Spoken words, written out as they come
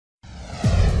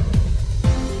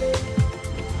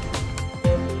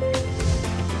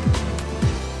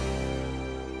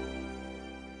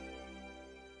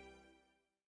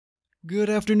Good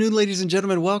afternoon, ladies and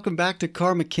gentlemen. Welcome back to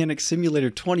Car Mechanic Simulator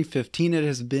 2015. It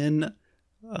has been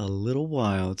a little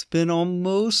while. It's been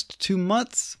almost 2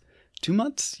 months. 2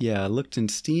 months? Yeah, I looked in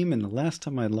Steam, and the last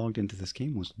time I logged into this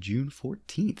game was June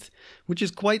 14th, which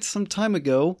is quite some time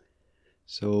ago.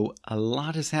 So a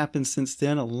lot has happened since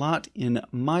then, a lot in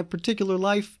my particular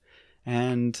life,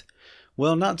 and,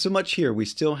 well, not so much here. We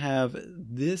still have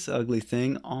this ugly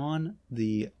thing on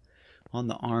the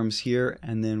arms here,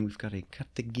 and then we've got a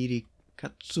Katagiri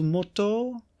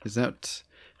Katsumoto. Is that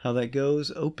how that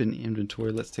goes? Open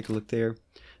inventory. Let's take a look there.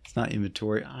 It's not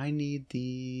inventory. I need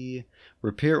the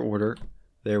repair order.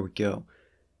 There we go.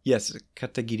 Yes,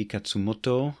 Katagiri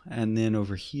Katsumoto. And then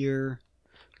over here,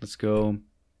 let's go.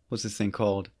 What's this thing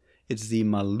called? It's the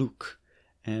Maluch.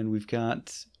 And we've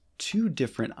got 2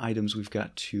 different items we've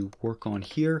got to work on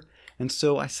here. And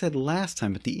so I said last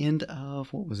time at the end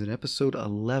of, what was it, episode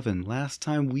 11, last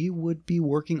time we would be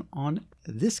working on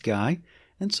this guy.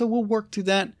 And so we'll work through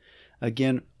that.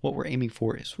 Again, what we're aiming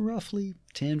for is roughly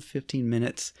 10-15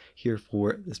 minutes here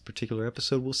for this particular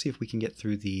episode. We'll see if we can get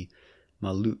through the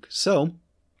Maluch. So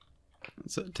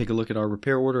let's take a look at our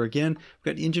repair order again.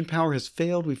 We've got engine power has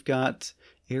failed. We've got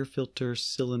air filter,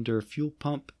 cylinder, fuel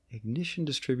pump, ignition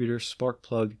distributor, spark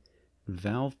plug,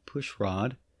 valve push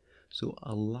rod. So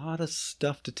a lot of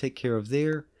stuff to take care of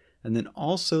there. And then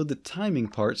also the timing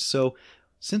parts. So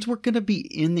since we're going to be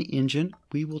in the engine,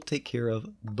 we will take care of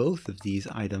both of these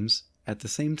items at the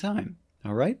same time.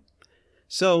 All right.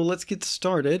 So let's get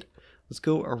started. Let's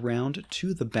go around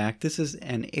to the back. This is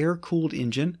an air-cooled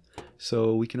engine.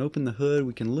 So we can open the hood.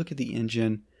 We can look at the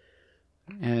engine.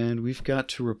 And we've got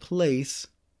to replace,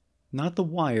 not the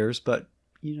wires, but,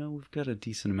 you know, we've got a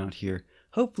decent amount here.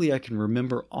 Hopefully I can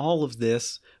remember all of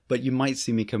this, but you might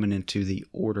see me coming into the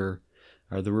order,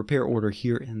 or the repair order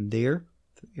here and there.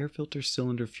 The air filter,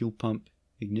 cylinder, fuel pump,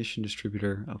 ignition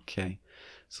distributor. Okay,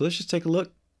 so let's just take a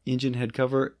look. Engine head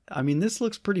cover. I mean, this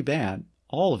looks pretty bad.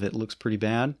 All of it looks pretty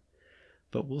bad,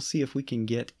 but we'll see if we can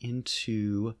get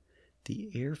into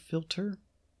the air filter.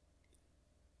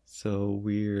 So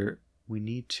we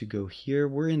need to go here.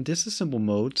 We're in disassemble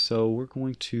mode, so we're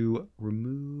going to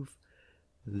remove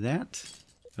that.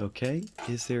 Okay,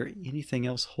 is there anything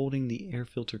else holding the air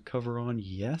filter cover on?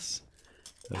 Yes.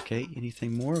 Okay,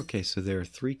 anything more? Okay, so there are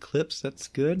 3 clips. That's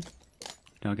good.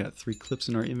 Now got 3 clips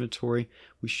in our inventory.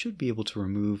 We should be able to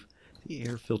remove the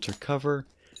air filter cover.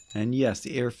 And yes,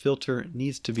 the air filter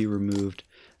needs to be removed.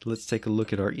 Let's take a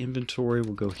look at our inventory.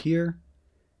 We'll go here.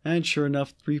 And sure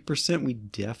enough, 3%. We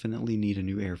definitely need a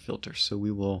new air filter. So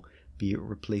we will be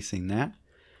replacing that.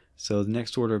 So the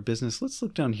next order of business, let's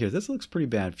look down here. This looks pretty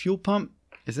bad. Fuel pump,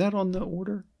 is that on the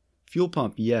order? Fuel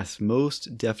pump, yes,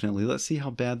 most definitely. Let's see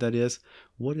how bad that is.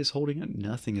 What is holding it?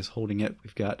 Nothing is holding it.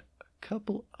 We've got a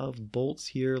couple of bolts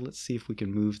here. Let's see if we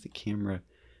can move the camera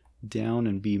down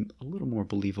and be a little more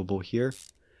believable here.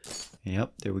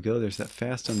 Yep, there we go. There's that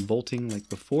fast unbolting like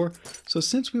before. So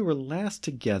since we were last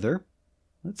together,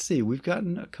 let's see, we've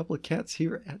gotten a couple of cats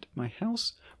here at my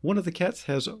house. One of the cats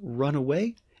has run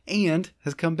away and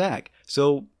has come back.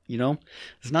 So, you know,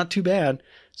 it's not too bad.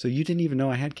 So you didn't even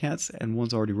know I had cats, and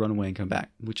one's already run away and come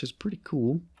back, which is pretty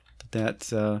cool that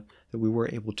that we were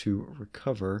able to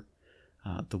recover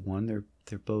the one.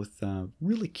 They're both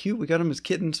really cute. We got them as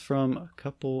kittens from a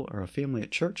couple or a family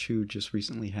at church who just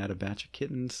recently had a batch of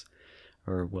kittens,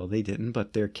 or well, they didn't,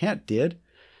 but their cat did,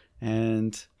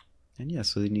 and yeah,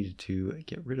 so they needed to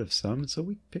get rid of some. So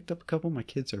we picked up a couple. My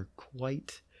kids are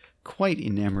quite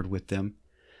enamored with them.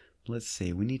 Let's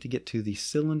see, we need to get to the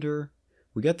cylinder.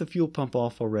 We got the fuel pump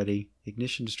off already.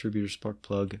 Ignition distributor, spark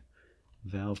plug,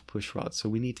 valve push rod. So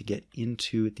we need to get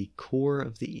into the core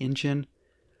of the engine.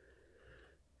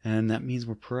 And that means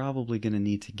we're probably going to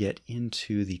need to get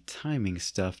into the timing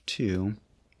stuff too.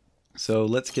 So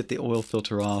let's get the oil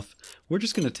filter off. We're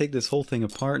just going to take this whole thing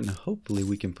apart and hopefully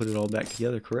we can put it all back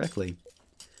together correctly.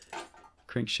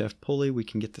 Crankshaft pulley, we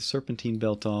can get the serpentine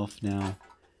belt off now.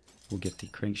 We'll get the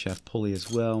crankshaft pulley as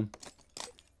well.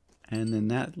 And then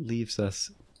that leaves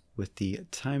us with the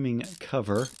timing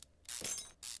cover.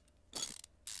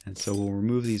 And so we'll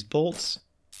remove these bolts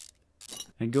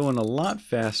and going a lot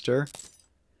faster.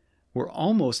 We're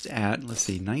almost at, let's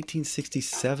see,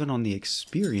 1967 on the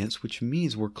experience, which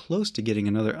means we're close to getting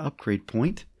another upgrade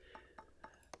point.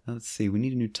 Let's see, we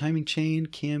need a new timing chain,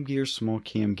 cam gear, small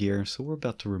cam gear. So we're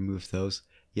about to remove those.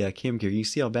 Yeah, cam gear. You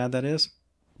see how bad that is?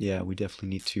 Yeah, we definitely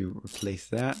need to replace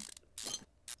that.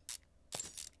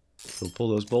 So pull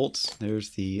those bolts.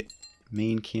 There's the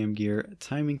main cam gear.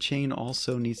 Timing chain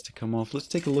also needs to come off. Let's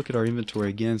take a look at our inventory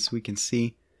again so we can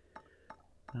see.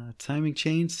 Timing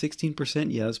chain,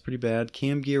 16%. Yeah, that's pretty bad.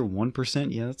 Cam gear,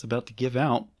 1%. Yeah, that's about to give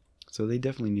out. So they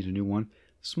definitely need a new one.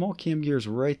 Small cam gear is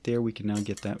right there. We can now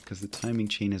get that because the timing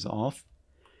chain is off.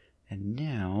 And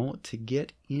now to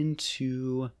get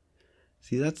into,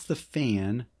 see, that's the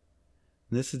fan.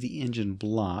 This is the engine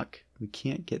block. We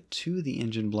can't get to the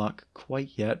engine block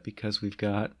quite yet because we've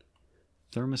got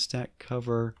thermostat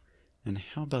cover. And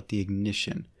how about the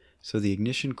ignition? So the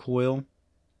ignition coil.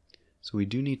 So we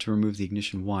do need to remove the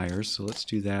ignition wires. So let's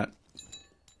do that.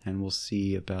 And we'll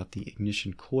see about the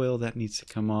ignition coil. That needs to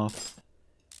come off.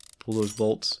 Pull those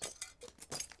bolts.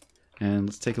 And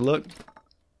let's take a look.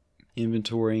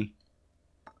 Inventory.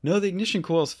 No, the ignition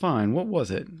coil is fine. What was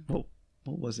it? What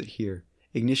was it here?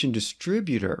 Ignition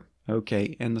distributor.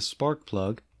 Okay, and the spark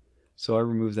plug. So I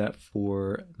removed that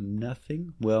for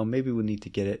nothing. Well, maybe we'll need to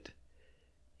get it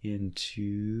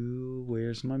into...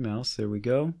 Where's my mouse? There we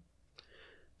go.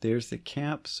 There's the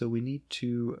cap. So we need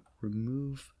to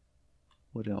remove...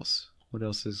 What else? What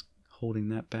else is holding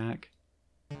that back?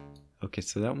 Okay,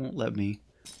 so that won't let me.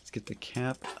 Let's get the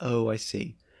cap. Oh, I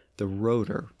see. The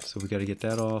rotor. So we got to get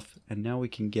that off. And now we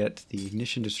can get the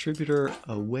ignition distributor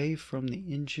away from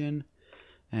the engine.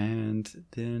 And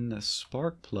then the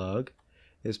spark plug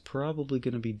is probably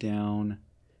going to be down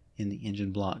in the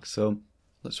engine block. So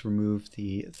let's remove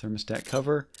the thermostat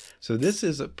cover. So this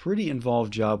is a pretty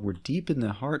involved job. We're deep in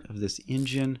the heart of this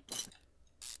engine.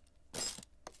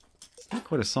 Not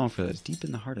quite a song for that. It's deep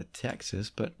in the heart of Texas,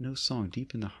 but no song.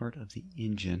 Deep in the heart of the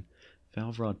engine.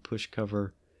 Valve rod push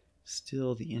cover.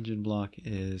 Still, the engine block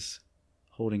is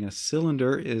holding us.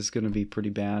 Cylinder is going to be pretty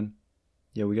bad.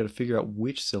 Yeah, we got to figure out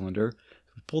which cylinder.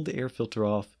 We pulled the air filter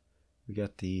off. We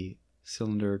got the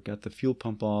cylinder, got the fuel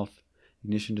pump off.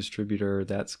 Ignition distributor,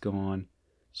 that's gone.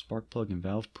 Spark plug and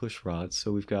valve push rods.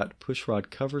 So we've got push rod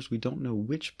covers. We don't know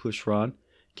which push rod.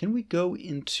 Can we go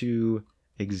into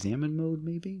examine mode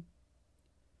maybe?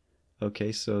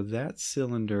 Okay, so that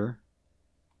cylinder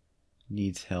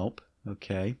needs help.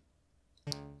 Okay.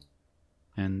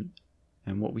 And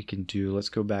what we can do, let's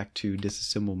go back to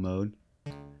disassemble mode.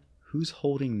 Who's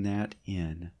holding that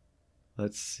in?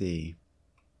 Let's see.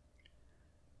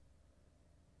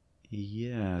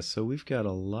 Yeah, so we've got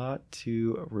a lot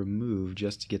to remove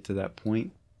just to get to that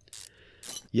point.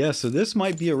 Yeah, so this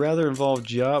might be a rather involved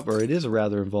job, or it is a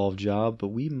rather involved job, but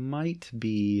we might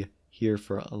be here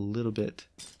for a little bit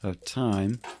of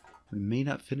time. We may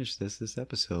not finish this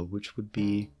episode, which would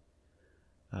be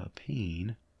a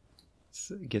pain.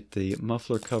 Let's get the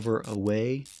muffler cover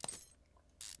away.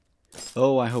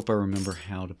 Oh, I hope I remember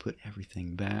how to put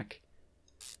everything back.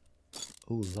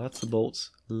 Oh, lots of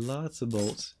bolts. Lots of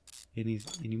bolts. Any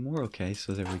more? Okay,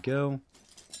 so there we go.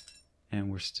 And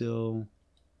we're still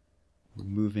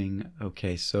removing.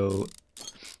 Okay, so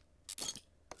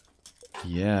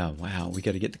yeah, wow. We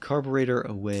got to get the carburetor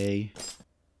away.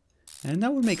 And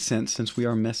that would make sense since we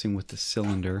are messing with the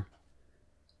cylinder.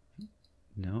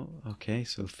 No, okay,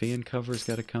 so fan cover's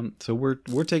got to come. So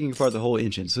we're taking apart the whole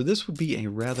engine. So this would be a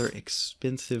rather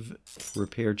expensive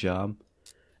repair job.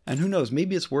 And who knows,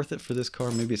 maybe it's worth it for this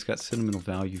car. Maybe it's got sentimental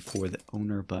value for the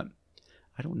owner, but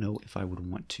I don't know if I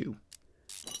would want to.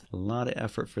 A lot of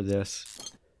effort for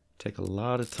this. Take a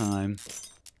lot of time.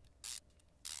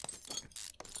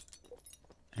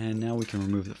 And now we can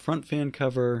remove the front fan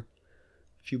cover.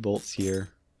 A few bolts here.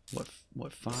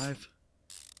 What 5?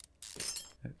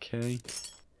 Okay.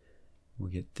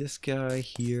 We'll get this guy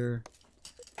here.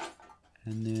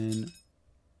 And then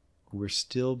we're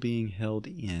still being held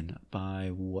in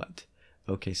by what?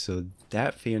 Okay, so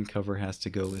that fan cover has to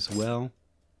go as well.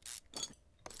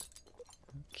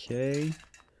 Okay.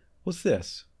 What's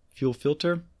this? Fuel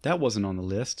filter? That wasn't on the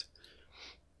list.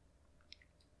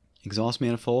 Exhaust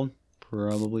manifold.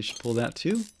 Probably should pull that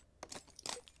too.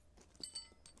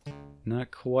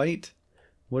 Not quite.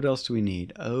 What else do we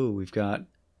need? Oh, we've got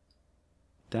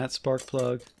that spark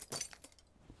plug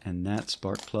and that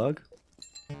spark plug.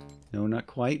 No, not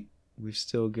quite. We've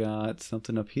still got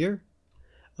something up here.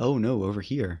 Oh no, over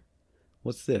here.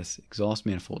 What's this? Exhaust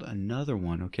manifold. Another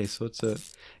one. Okay, so it's a...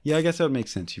 Yeah, I guess that would make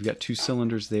sense. You've got 2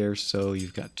 cylinders there, so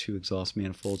you've got 2 exhaust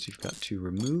manifolds you've got to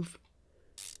remove.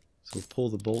 So we'll pull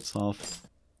the bolts off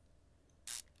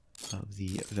of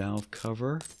the valve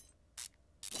cover.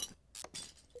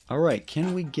 Alright,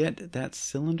 can we get that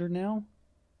cylinder now?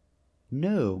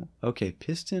 No. Okay,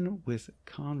 piston with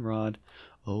conrod.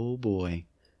 Oh boy.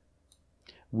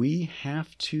 We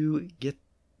have to get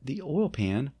the oil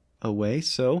pan away,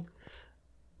 so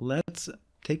let's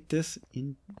take this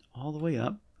in all the way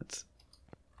up.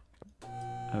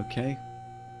 Okay,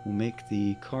 we'll make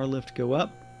the car lift go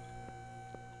up,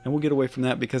 and we'll get away from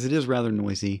that because it is rather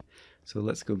noisy. So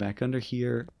let's go back under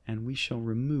here, and we shall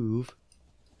remove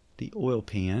the oil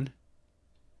pan.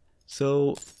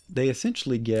 So they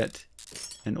essentially get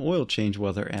an oil change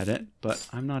while they're at it, but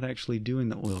I'm not actually doing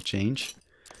the oil change.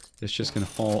 It's just going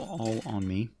to fall all on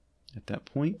me at that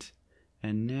point.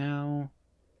 And now,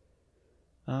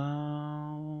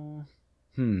 how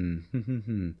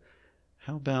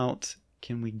about,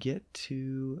 can we get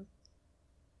to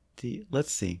the,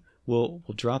 let's see, we'll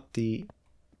drop the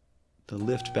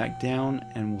lift back down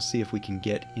and we'll see if we can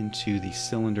get into the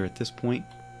cylinder at this point.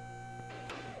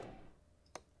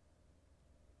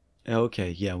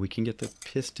 Okay, yeah, we can get the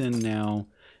piston now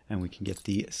and we can get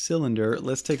the cylinder.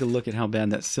 Let's take a look at how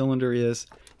bad that cylinder is.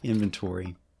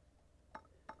 Inventory.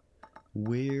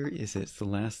 Where is it? It's the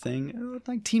last thing. Oh,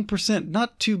 19%.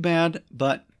 Not too bad,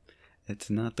 but it's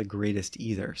not the greatest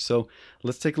either. So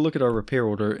let's take a look at our repair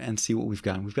order and see what we've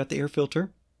got. We've got the air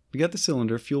filter. We got the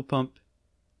cylinder, fuel pump.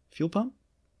 Fuel pump?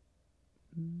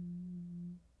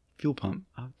 Fuel pump.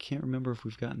 I can't remember if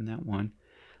we've gotten that one.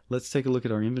 Let's take a look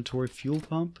at our inventory. Fuel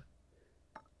pump.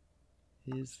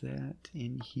 Is that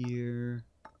in here?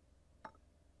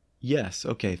 Yes.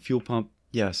 Okay. Fuel pump.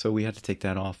 Yeah. So we had to take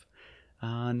that off.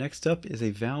 Next up is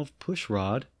a valve push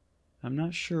rod. I'm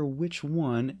not sure which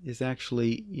one is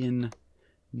actually in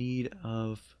need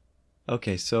of...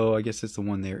 Okay. So I guess it's the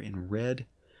one there in red.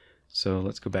 So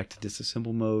let's go back to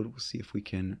disassemble mode. We'll see if we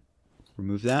can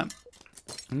remove that.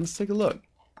 And let's take a look.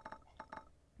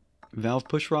 Valve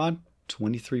push rod,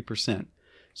 23%.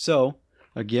 So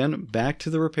again, back to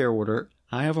the repair order.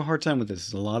 I have a hard time with this.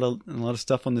 There's a lot of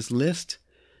stuff on this list.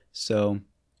 So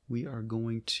we are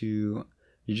going to,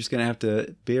 you're just going to have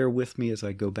to bear with me as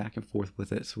I go back and forth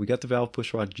with it. So we got the valve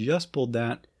push rod, just pulled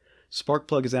that. Spark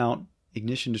plug is out.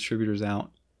 Ignition distributor is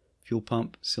out. Fuel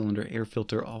pump, cylinder, air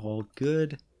filter, all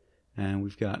good. And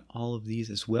we've got all of these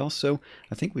as well. So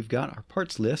I think we've got our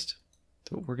parts list.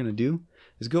 So what we're going to do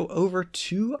is go over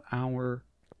to our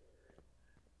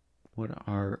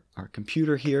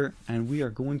computer here, and we are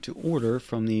going to order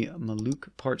from the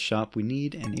Maluch part shop. We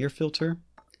need an air filter.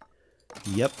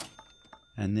 Yep.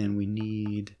 And then we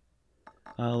need,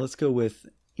 let's go with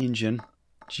engine,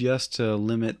 just to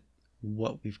limit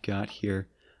what we've got here.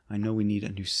 I know we need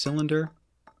a new cylinder,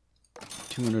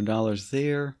 $200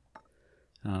 there.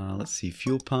 Let's see,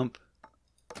 fuel pump,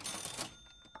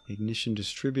 ignition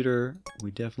distributor, we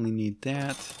definitely need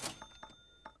that.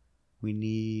 We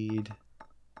need,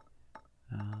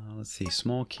 let's see,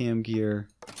 small cam gear.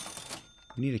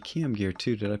 We need a cam gear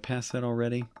too. Did I pass that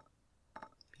already?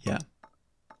 Yeah.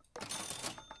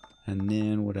 And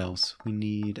then what else? We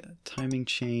need a timing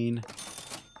chain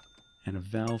and a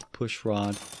valve push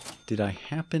rod. Did I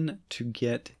happen to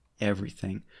get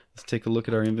everything? Let's take a look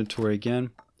at our inventory again.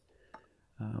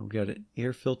 We got an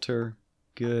air filter,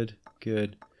 good,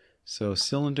 good. So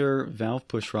cylinder, valve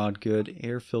push rod, good.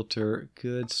 Air filter,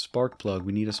 good. Spark plug,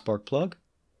 we need a spark plug.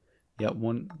 Yep,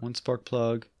 one spark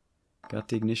plug. Got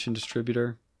the ignition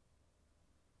distributor.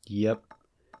 Yep.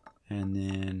 And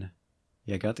then,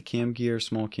 yeah, got the cam gear,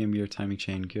 small cam gear, timing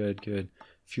chain, good, good.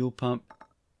 Fuel pump.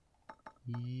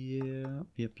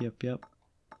 Yep.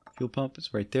 Fuel pump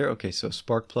is right there. Okay, so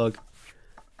spark plug.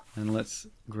 And let's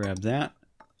grab that.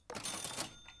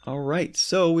 All right,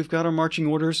 so we've got our marching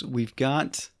orders. We've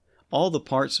got all the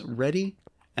parts ready,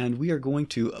 and we are going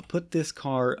to put this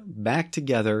car back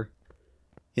together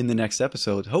in the next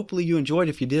episode. Hopefully you enjoyed.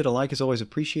 If you did, a like is always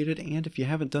appreciated, and if you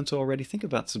haven't done so already, think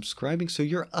about subscribing so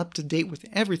you're up to date with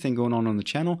everything going on the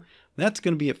channel. That's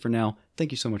going to be it for now.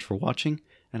 Thank you so much for watching,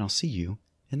 and I'll see you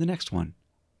in the next one.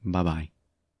 Bye-bye.